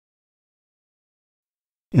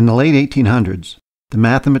In the late 1800s, the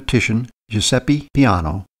mathematician Giuseppe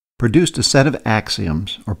Peano produced a set of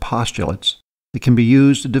axioms or postulates that can be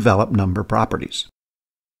used to develop number properties.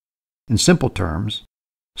 In simple terms,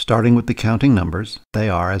 starting with the counting numbers, they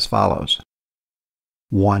are as follows.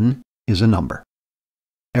 1 is a number.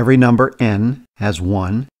 Every number n has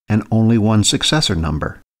one and only one successor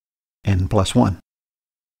number, n plus 1.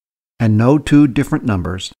 And no two different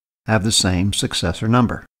numbers have the same successor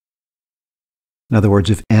number. In other words,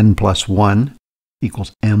 if n plus 1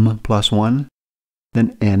 equals m plus 1,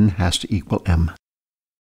 then n has to equal m.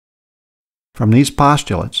 From these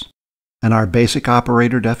postulates and our basic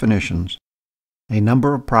operator definitions, a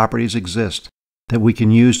number of properties exist that we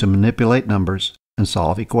can use to manipulate numbers and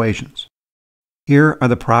solve equations. Here are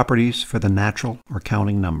the properties for the natural or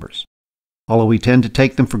counting numbers. Although we tend to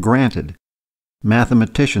take them for granted,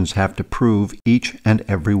 mathematicians have to prove each and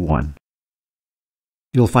every one.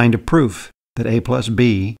 You'll find a proof that a plus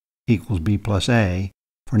b equals b plus a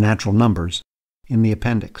for natural numbers in the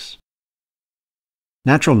appendix.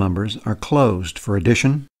 Natural numbers are closed for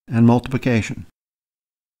addition and multiplication.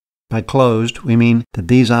 By closed, we mean that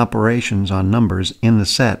these operations on numbers in the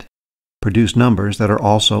set produce numbers that are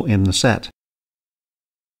also in the set.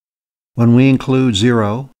 When we include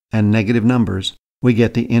 0 and negative numbers, we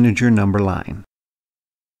get the integer number line.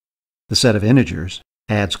 The set of integers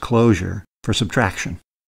adds closure for subtraction.